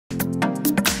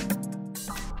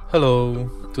Hello,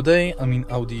 today I'm in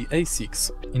Audi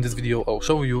A6. In this video I'll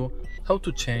show you how to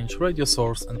change radio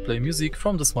source and play music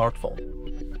from the smartphone.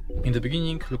 In the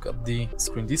beginning, look at the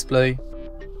screen display,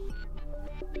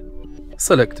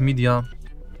 select media.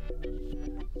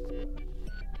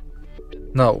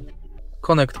 Now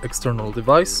connect external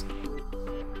device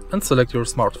and select your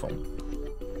smartphone.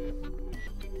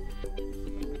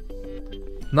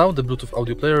 Now the Bluetooth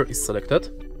audio player is selected,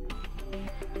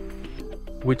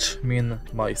 which means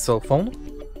my cell phone.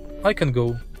 I can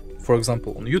go, for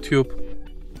example, on YouTube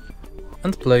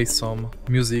and play some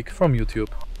music from YouTube.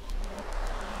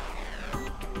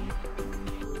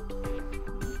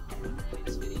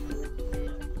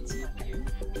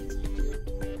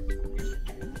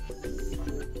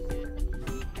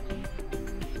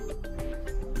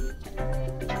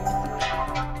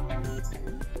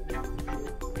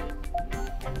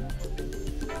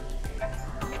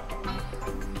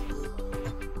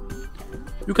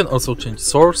 You can also change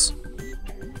source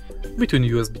between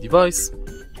USB device,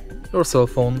 your cell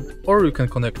phone, or you can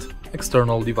connect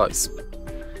external device.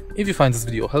 If you find this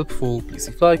video helpful, please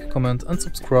leave like, comment and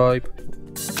subscribe.